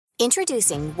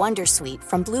Introducing Wondersuite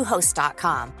from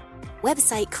Bluehost.com.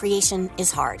 Website creation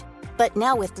is hard, but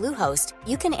now with Bluehost,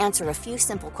 you can answer a few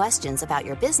simple questions about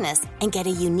your business and get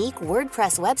a unique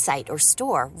WordPress website or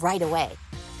store right away.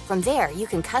 From there, you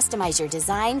can customize your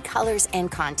design, colors,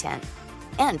 and content.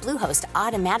 And Bluehost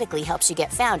automatically helps you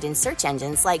get found in search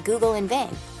engines like Google and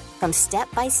Bing. From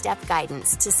step-by-step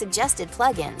guidance to suggested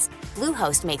plugins,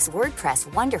 Bluehost makes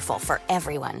WordPress wonderful for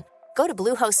everyone. Go to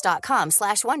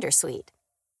bluehost.com/wondersuite.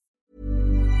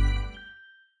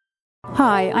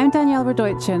 Hi, I'm Danielle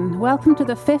Radoichin. Welcome to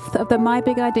the 5th of the My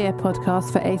Big Idea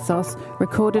podcast for ASOS,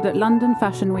 recorded at London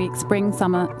Fashion Week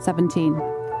Spring/Summer 17.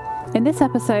 In this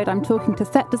episode, I'm talking to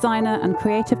set designer and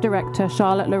creative director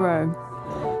Charlotte Lurot.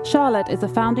 Charlotte is a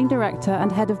founding director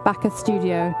and head of Bacchus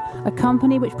Studio, a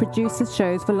company which produces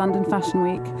shows for London Fashion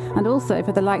Week and also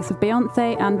for the likes of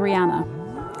Beyoncé and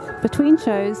Rihanna. Between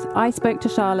shows, I spoke to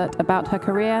Charlotte about her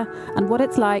career and what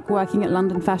it's like working at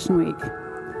London Fashion Week.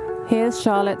 Here's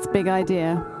Charlotte's big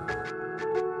idea.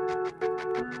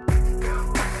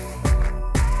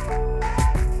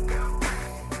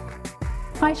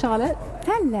 Hi, Charlotte.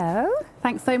 Hello.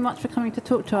 Thanks so much for coming to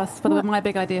talk to us for the My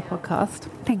Big Idea podcast.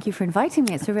 Thank you for inviting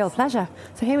me. It's a real pleasure.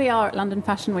 So here we are at London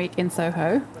Fashion Week in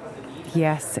Soho.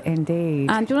 Yes, indeed.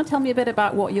 And do you want to tell me a bit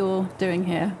about what you're doing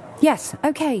here? Yes.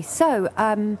 Okay. So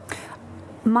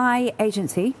my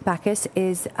agency, Bacchus,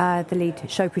 is the lead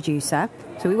show producer.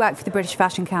 So we work for the British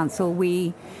Fashion Council.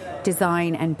 We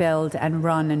design and build and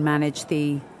run and manage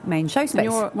the main show space.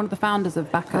 And you're one of the founders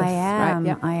of Bacchus. I am. Right?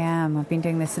 Yeah. I am. I've been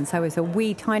doing this since I was a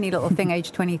wee tiny little thing,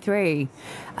 age 23.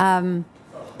 And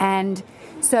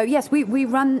so, yes, we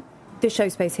run the show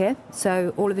space here.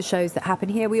 So all of the shows that happen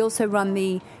here. We also run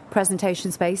the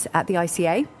presentation space at the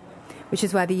ICA, which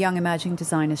is where the Young Emerging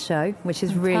Designers show, which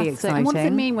is really exciting. And what does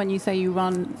it mean when you say you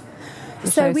run the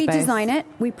So show we space? design it,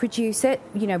 we produce it,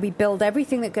 we build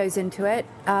everything that goes into it.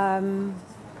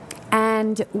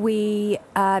 And we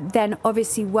then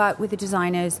obviously work with the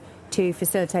designers to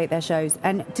facilitate their shows.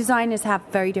 And designers have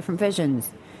very different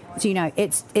visions. So,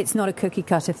 it's not a cookie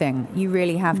cutter thing. You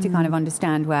really have to kind of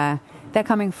understand where they're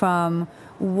coming from,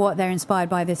 what they're inspired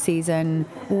by this season,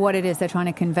 what it is they're trying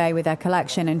to convey with their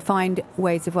collection, and find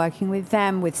ways of working with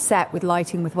them, with set, with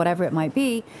lighting, with whatever it might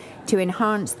be, to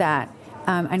enhance that.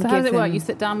 And so how does it work? You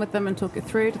sit down with them and talk it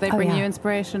through? Do they bring you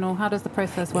inspiration, or how does the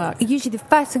process work? Usually the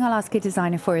first thing I'll ask a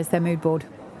designer for is their mood board,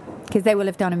 because they will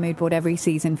have done a mood board every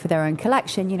season for their own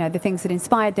collection, the things that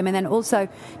inspired them. And then also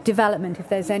development, if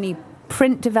there's any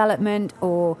print development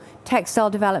or textile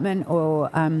development or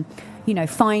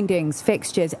findings,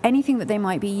 fixtures, anything that they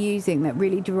might be using that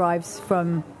really derives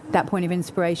from that point of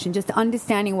inspiration, just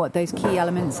understanding what those key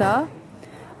elements are.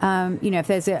 If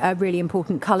there's a really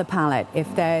important colour palette,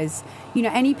 if there's,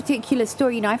 any particular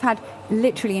story. I've had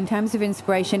literally, in terms of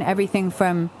inspiration, everything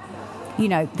from,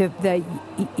 the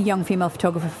young female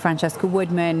photographer Francesca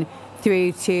Woodman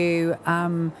through to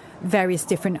various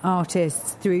different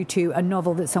artists, through to a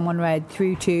novel that someone read,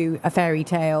 through to a fairy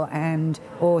tale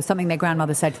or something their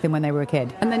grandmother said to them when they were a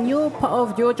kid. And then part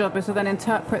of your job is to then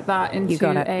interpret that into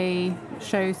a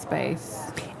show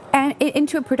space. And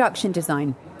into a production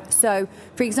design. So,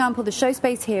 for example, the show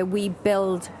space here we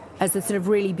build as a sort of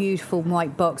really beautiful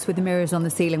white box with the mirrors on the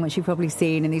ceiling, which you've probably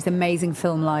seen, and these amazing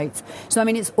film lights. So,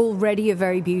 it's already a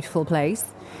very beautiful place.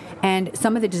 And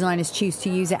some of the designers choose to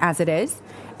use it as it is.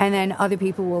 And then other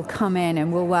people will come in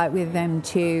and we'll work with them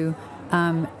to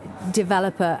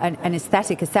develop an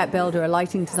aesthetic, a set builder, a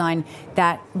lighting design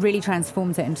that really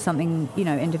transforms it into something,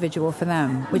 individual for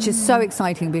them, which is so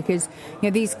exciting because,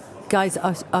 these guys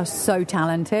are so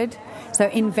talented. So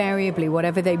invariably,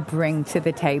 whatever they bring to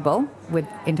the table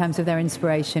in terms of their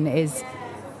inspiration is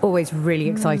always really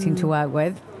exciting to work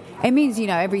with. It means,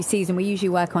 every season we usually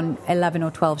work on 11 or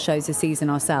 12 shows a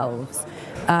season ourselves,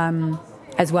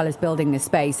 as well as building the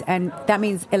space. And that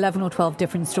means 11 or 12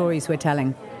 different stories we're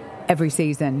telling every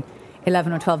season,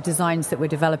 11 or 12 designs that we're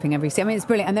developing every season. It's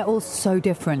brilliant. And they're all so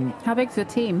different. How big's your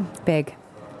team? Big,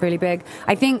 really big.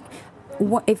 I think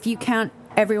if you count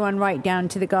everyone right down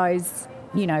to the guys,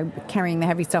 carrying the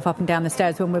heavy stuff up and down the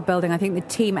stairs when we're building, I think the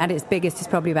team at its biggest is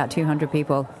probably about 200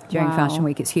 people during Fashion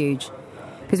Week. It's huge.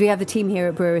 Because we have the team here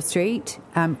at Brewer Street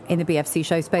in the BFC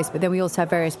show space, but then we also have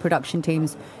various production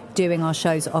teams doing our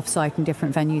shows off-site in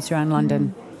different venues around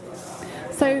London.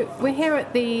 So we're here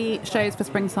at the shows for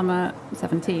Spring/Summer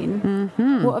 17.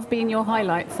 What have been your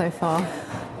highlights so far?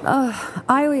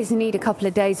 I always need a couple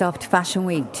of days after Fashion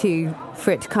Week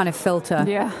for it to kind of filter.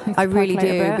 Yeah, I really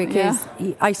do, because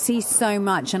I see so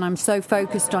much and I'm so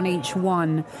focused on each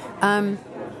one.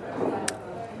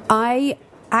 I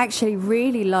actually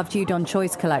really loved Udon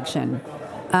Choi's collection.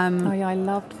 I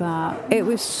loved that. It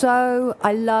was so...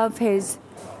 I love his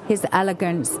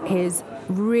elegance, his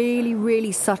really,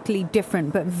 really subtly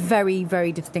different but very,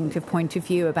 very distinctive point of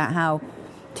view about how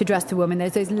to dress a woman.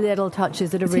 There's those little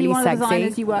touches that are really sexy. Is he one of the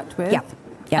designers you worked with? Yeah.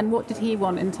 And what did he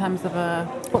want in terms of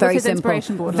what very was his simple.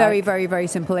 inspiration board Very, like? very, very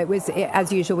simple. It was,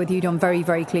 as usual with Udon, very,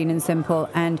 very clean and simple.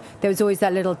 And there was always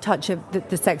that little touch of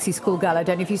the sexy schoolgirl. I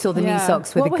don't know if you saw the knee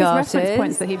socks with the garters. What were his reference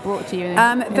points that he brought to you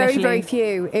Very, very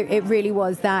few. It really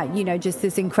was that, just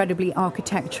this incredibly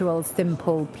architectural,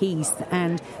 simple piece.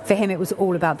 And for him, it was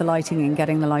all about the lighting and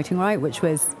getting the lighting right, which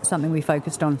was something we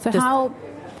focused on. So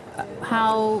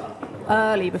how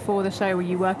early before the show were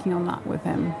you working on that with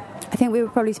him? I think we were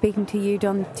probably speaking to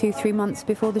Udon 2-3 months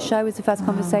before the show was the first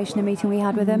conversation and meeting we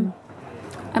had with him.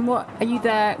 And were you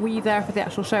there for the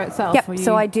actual show itself? Yep,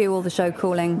 so I do all the show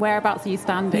calling. Whereabouts are you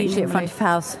standing? Usually at front of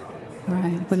house.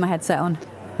 Right. With my headset on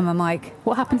and my mic.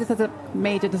 What happens if there's a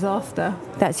major disaster?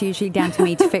 That's usually down to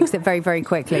me to fix it very, very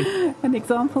quickly. Any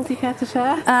examples you care to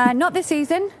share? Not this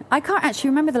season. I can't actually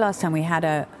remember the last time we had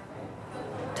a...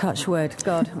 Touch wood.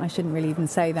 God, I shouldn't really even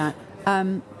say that.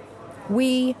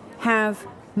 We have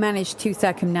managed to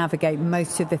circumnavigate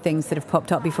most of the things that have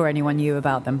popped up before anyone knew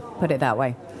about them, put it that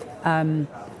way.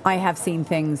 I have seen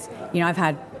things, I've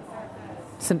had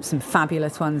some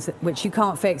fabulous ones which you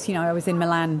can't fix. I was in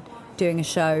Milan doing a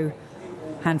show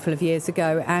a handful of years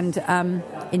ago, and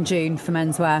in June for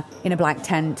menswear, in a black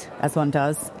tent, as one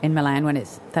does in Milan when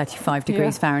it's 35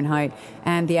 degrees Fahrenheit,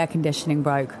 and the air conditioning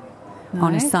broke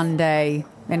on a Sunday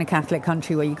in a Catholic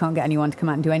country where you can't get anyone to come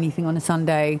out and do anything on a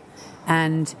Sunday.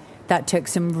 And that took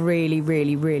some really,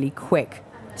 really, really quick,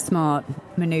 smart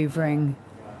manoeuvring.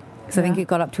 Because I think it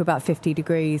got up to about 50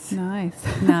 degrees. Nice.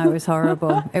 No, it was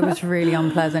horrible. It was really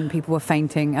unpleasant. People were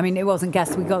fainting. I mean, it wasn't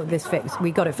guests. We got this fixed.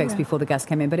 We got it fixed before the guests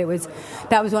came in. But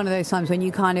that was one of those times when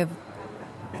you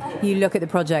you look at the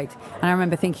project, and I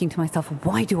remember thinking to myself,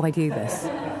 why do I do this?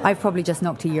 I've probably just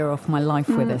knocked a year off my life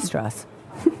with this dress.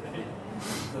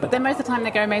 But then most of the time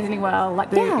they go amazingly well, like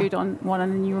the Udon one,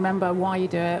 and you remember why you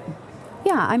do it.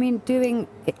 Yeah, I mean,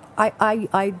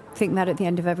 I think that at the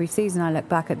end of every season I look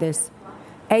back at this,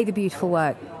 the beautiful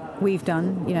work we've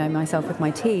done, myself with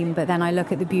my team, but then I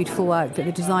look at the beautiful work that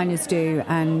the designers do,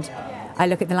 and I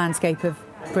look at the landscape of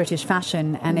British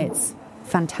fashion, and it's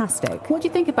fantastic. What do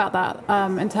you think about that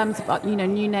in terms of,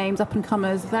 new names,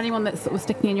 up-and-comers? Is there anyone that's sort of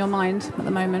sticking in your mind at the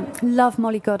moment? Love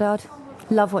Molly Goddard.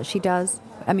 Love what she does.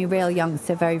 I mean, real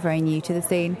youngster, very, very new to the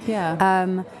scene.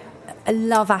 Yeah. I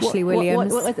love Ashley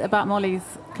Williams. What is it about Molly's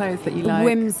clothes that you like?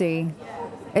 Whimsy.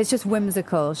 It's just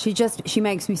whimsical. She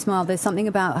makes me smile. There's something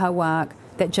about her work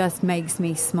that just makes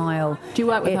me smile. Do you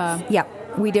work with her? Yeah,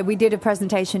 we did. We did a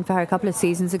presentation for her a couple of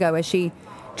seasons ago where she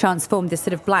transformed this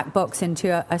sort of black box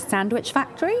into a sandwich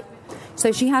factory.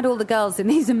 So she had all the girls in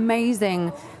these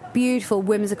amazing, beautiful,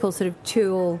 whimsical sort of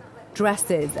tulle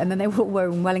dresses, and then they were all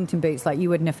wearing Wellington boots like you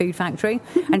would in a food factory,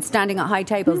 and standing at high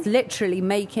tables, literally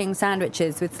making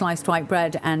sandwiches with sliced white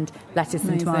bread and lettuce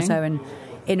and tomato and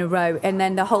in a row. And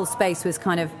then the whole space was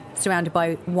kind of surrounded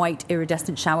by white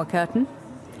iridescent shower curtain,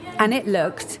 and it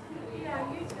looked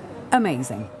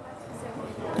amazing.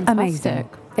 Fantastic. Amazing.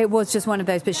 It was just one of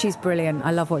those, but she's brilliant.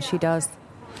 I love what she does.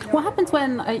 What happens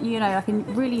when like a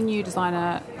really new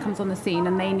designer comes on the scene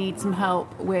and they need some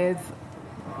help with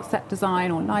set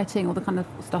design or lighting or the kind of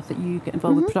stuff that you get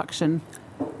involved with production?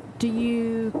 Do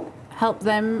you help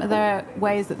them? Are there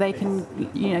ways that they can,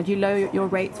 do you lower your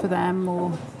rates for them?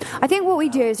 Or I think what we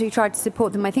do is we try to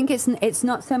support them. I think it's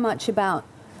not so much about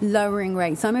lowering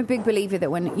rates. I'm a big believer that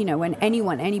when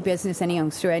anyone, any business, any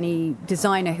youngster, any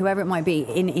designer, whoever it might be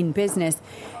in business,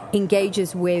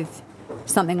 engages with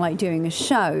something like doing a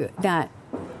show, that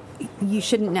you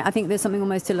shouldn't. I think there's something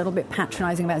almost a little bit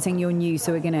patronising about saying you're new,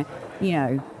 so we're going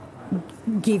to,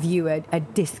 give you a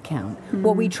discount. Mm-hmm.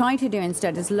 What we try to do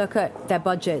instead is look at their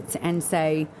budgets and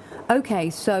say, okay,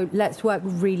 so let's work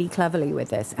really cleverly with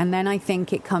this. And then I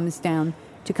think it comes down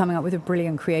to coming up with a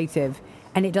brilliant creative,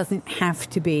 and it doesn't have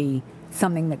to be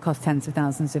something that costs tens of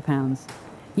thousands of pounds.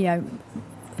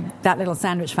 That little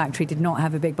sandwich factory did not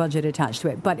have a big budget attached to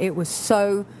it, but it was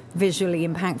so visually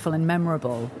impactful and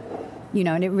memorable.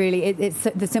 And it really, it's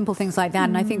the simple things like that.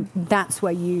 Mm. And I think that's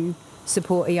where you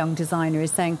support a young designer,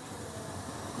 is saying,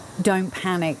 don't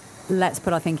panic, let's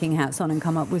put our thinking hats on and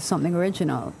come up with something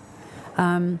original.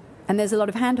 And there's a lot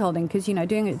of hand-holding because,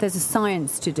 there's a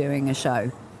science to doing a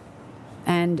show.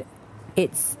 And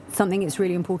it's something it's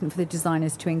really important for the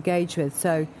designers to engage with.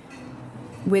 So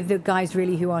with the guys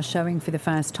really who are showing for the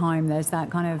first time, there's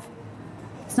that kind of,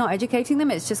 it's not educating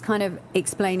them, it's just kind of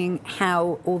explaining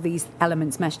how all these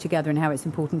elements mesh together and how it's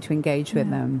important to engage with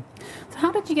them. So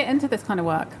how did you get into this kind of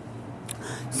work?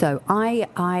 So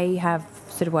I have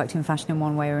sort of worked in fashion in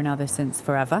one way or another since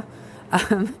forever.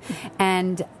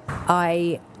 And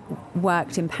I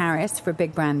worked in Paris for a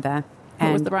big brand there.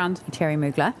 What was the brand? Thierry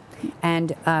Mugler.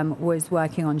 And was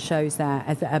working on shows there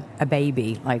as a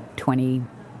baby, like 20,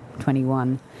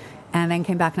 21. And then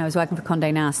came back and I was working for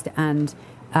Condé Nast. And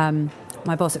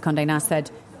my boss at Condé Nast said,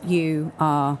 you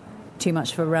are too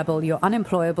much of a rebel. You're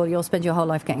unemployable. You'll spend your whole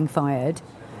life getting fired.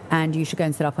 And you should go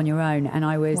and set up on your own. And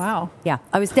I was... Wow. Yeah.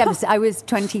 I was I was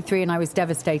 23 and I was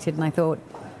devastated. And I thought,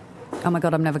 oh, my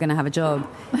God, I'm never going to have a job.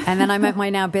 And then I met my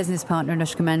now business partner,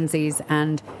 Anushka Menzies,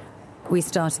 and we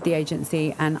started the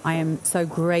agency, and I am so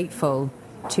grateful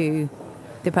to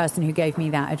the person who gave me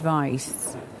that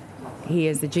advice. He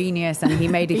is a genius, and he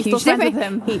made a huge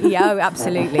difference. With him?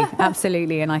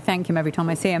 Absolutely, and I thank him every time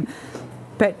I see him.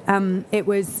 But it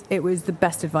was the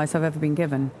best advice I've ever been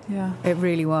given. Yeah, it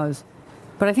really was.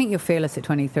 But I think you're fearless at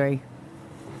 23,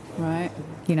 right?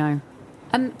 You know.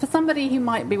 And for somebody who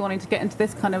might be wanting to get into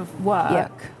this kind of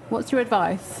work, what's your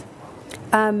advice?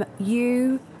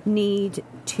 You need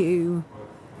to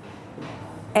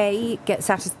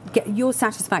get your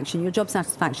satisfaction, your job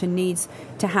satisfaction needs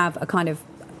to have a kind of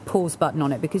pause button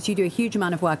on it, because you do a huge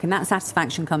amount of work and that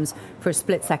satisfaction comes for a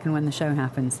split second when the show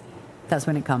happens. That's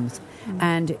when it comes.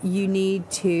 And you need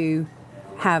to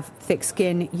have thick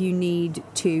skin. You need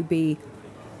to be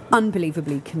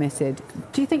unbelievably committed.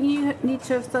 Do you think you need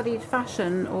to have studied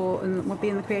fashion or be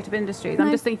in the creative industries? No.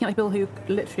 I'm just thinking like people who are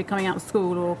literally coming out of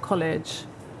school or college.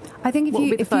 I think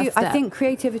I think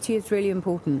creativity is really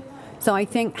important. So I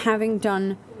think having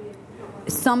done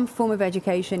some form of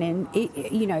education in,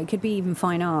 it could be even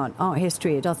fine art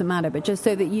history, it doesn't matter, but just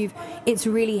so that it's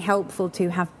really helpful to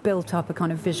have built up a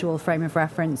kind of visual frame of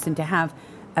reference and to have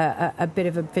a bit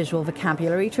of a visual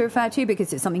vocabulary to refer to,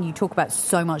 because it's something you talk about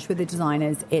so much with the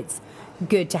designers. It's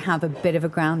good to have a bit of a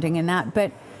grounding in that,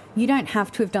 but you don't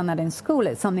have to have done that in school.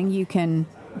 It's something you can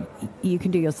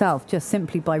do yourself, just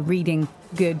simply by reading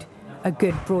a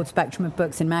good broad spectrum of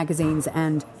books and magazines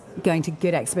and going to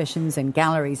good exhibitions and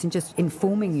galleries and just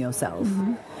informing yourself.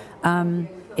 You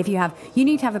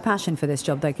need to have a passion for this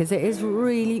job, though, because it is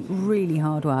really, really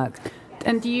hard work.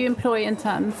 And do you employ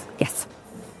interns? Yes.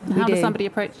 How does somebody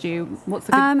approach you? What's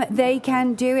the good... They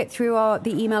can do it through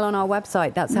the email on our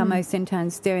website. That's how most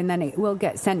interns do, and then it will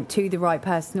get sent to the right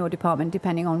person or department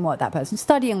depending on what that person's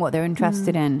studying, what they're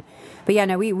interested in. But yeah,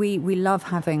 no, we love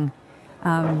having...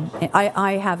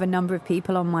 I have a number of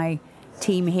people on my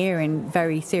team here in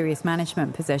very serious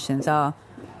management positions. Our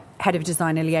head of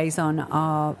designer liaison,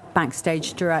 our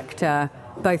backstage director,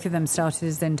 both of them started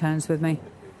as interns with me.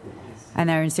 And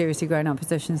they're in seriously grown-up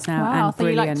positions now. Wow, and so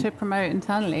you like to promote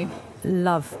internally?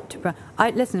 Love to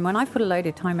listen, when I've put a load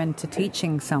of time into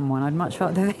teaching someone, I'd much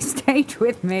rather they stayed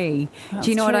with me. That's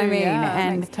Do you know true, what I mean? Yeah,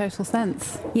 and it makes total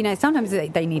sense. Sometimes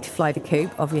they need to fly the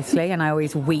coop, obviously, and I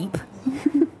always weep.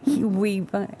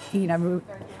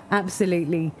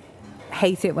 Absolutely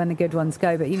hate it when the good ones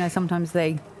go, but, sometimes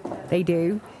they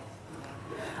do.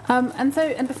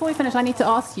 And before we finish, I need to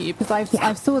ask you, because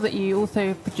I saw that you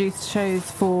also produced shows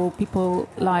for people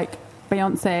like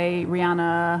Beyonce,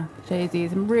 Rihanna, Jay-Z,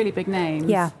 some really big names.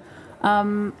 Yeah.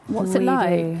 What's it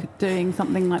like doing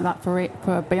something like that for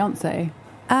Beyonce?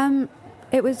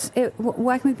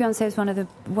 Working with Beyonce is one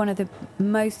of the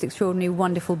most extraordinary,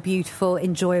 wonderful, beautiful,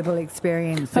 enjoyable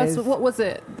experiences. First, what was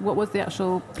it? What was the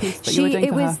actual piece that you were doing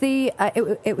for her?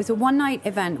 It was a one-night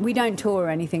event. We don't tour or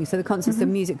anything, so the concerts, the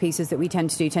music pieces that we tend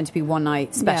to be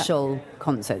one-night special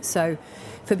concerts. So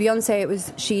for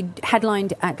Beyonce, she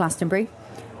headlined at Glastonbury,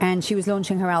 and she was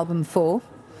launching her album 4,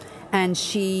 and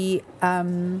she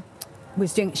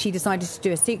decided to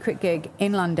do a secret gig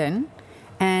in London,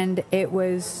 and it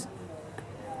was...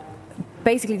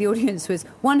 Basically, the audience was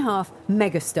one half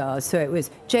megastars, so it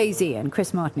was Jay-Z and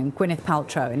Chris Martin and Gwyneth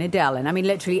Paltrow and Adele, and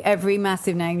literally every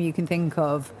massive name you can think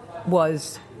of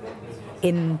was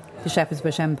in the Shepherd's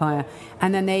Bush Empire.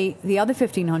 And then the other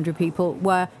 1,500 people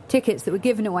were tickets that were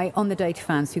given away on the day to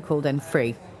fans who called in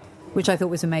free, which I thought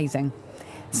was amazing.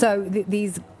 So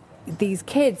these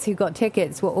kids who got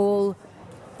tickets were all...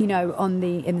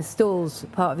 in the stalls,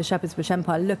 part of the Shepherd's Bush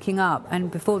Empire, looking up.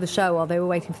 And before the show, while they were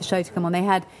waiting for the show to come on, they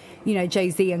had,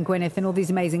 Jay-Z and Gwyneth and all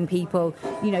these amazing people,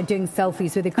 doing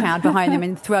selfies with the crowd behind them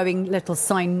and throwing little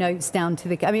signed notes down to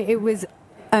the... it was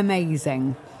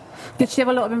amazing. Did she have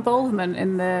a lot of involvement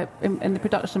in the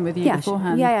production with you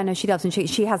beforehand? No, she does. And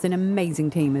she has an amazing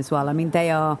team as well.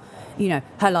 They are,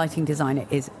 her lighting designer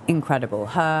is incredible.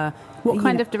 What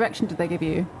kind of direction did they give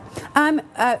you?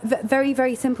 Very,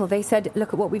 very simple. They said,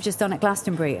 look at what we've just done at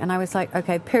Glastonbury. And I was like,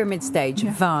 okay, pyramid stage,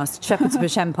 vast, Shepherd's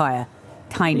Bush Empire,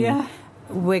 tiny. Yeah.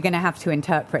 we're going to have to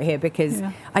interpret here, because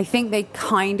I think they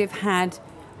kind of had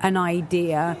an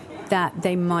idea that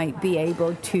they might be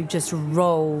able to just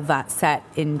roll that set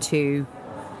into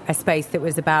a space that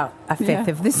was about a fifth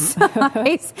of the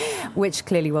size, which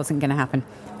clearly wasn't going to happen.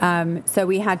 So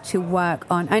we had to work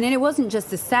on, and it wasn't just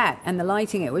the set and the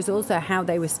lighting, it was also how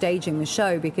they were staging the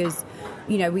show, because,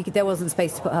 you know, there wasn't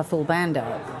space to put her full band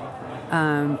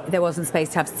up. There wasn't space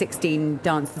to have 16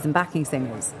 dancers and backing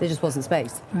singers. There just wasn't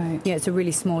space. Right. Yeah, it's a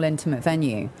really small, intimate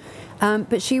venue.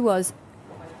 But she was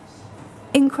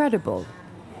incredible.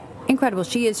 Incredible.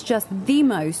 She is just the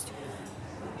most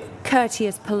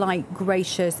courteous, polite,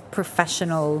 gracious,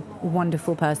 professional,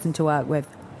 wonderful person to work with.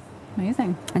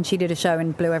 Amazing. And she did a show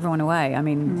and blew everyone away. I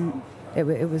mean,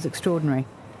 it was extraordinary.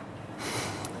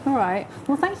 All right.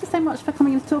 Well, thank you so much for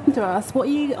coming and talking to us.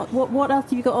 What else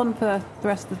have you got on for the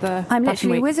rest of the I'm Fashion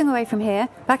literally Week? whizzing away from here,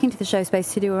 back into the show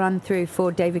space to do a run-through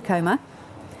for David Comer.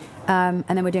 And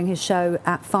then we're doing his show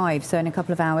at 5, so in a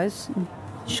couple of hours. You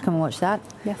should come and watch that.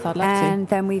 Yes, I'd love to. And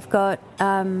then we've got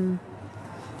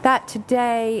that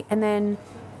today, and then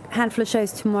a handful of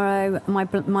shows tomorrow. My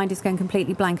mind is going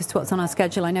completely blank as to what's on our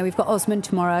schedule. I know we've got Osmond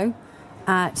tomorrow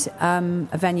at a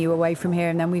venue away from here,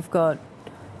 and then we've got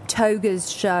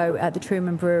Toga's show at the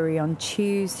Truman Brewery on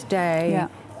Tuesday,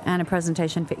 and a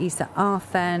presentation for Issa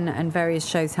Arfen, and various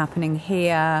shows happening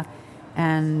here.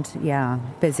 And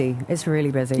busy. It's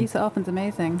really busy. Issa Arfen's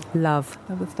amazing. Love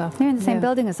the stuff. They're in the same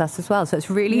building as us as well, so it's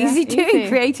really easy doing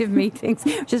creative meetings.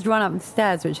 Just run up the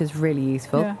stairs, which is really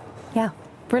useful. Yeah.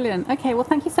 Brilliant. Okay, well,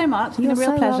 thank you so much. It's You're been a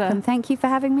real pleasure. Welcome. Thank you for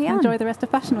having me on. Enjoy the rest of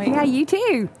Fashion Week. Yeah, you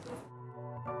too.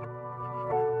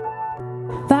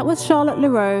 That was Charlotte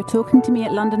Lurot talking to me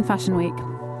at London Fashion Week.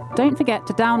 Don't forget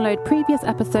to download previous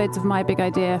episodes of My Big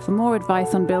Idea for more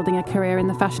advice on building a career in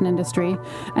the fashion industry.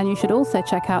 And you should also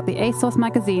check out the ASOS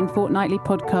Magazine fortnightly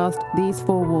podcast, These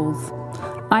Four Walls.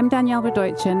 I'm Danielle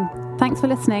Verdeutschen. Thanks for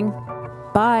listening.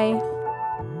 Bye.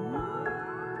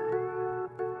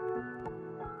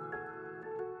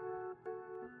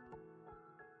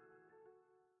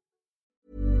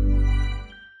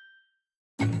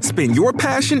 Spin your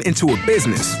passion into a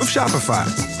business with Shopify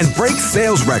and break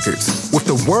sales records with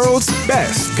the world's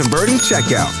best converting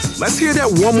checkout. Let's hear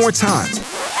that one more time.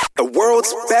 The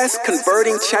world's best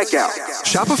converting checkout.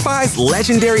 Shopify's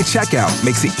legendary checkout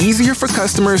makes it easier for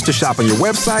customers to shop on your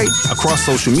website, across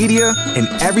social media, and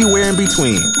everywhere in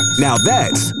between. Now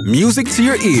that's music to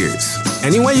your ears.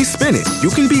 Any way you spin it, you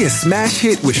can be a smash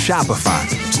hit with Shopify.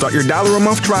 Start your $1 a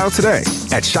month trial today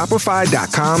at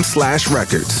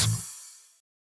shopify.com/records.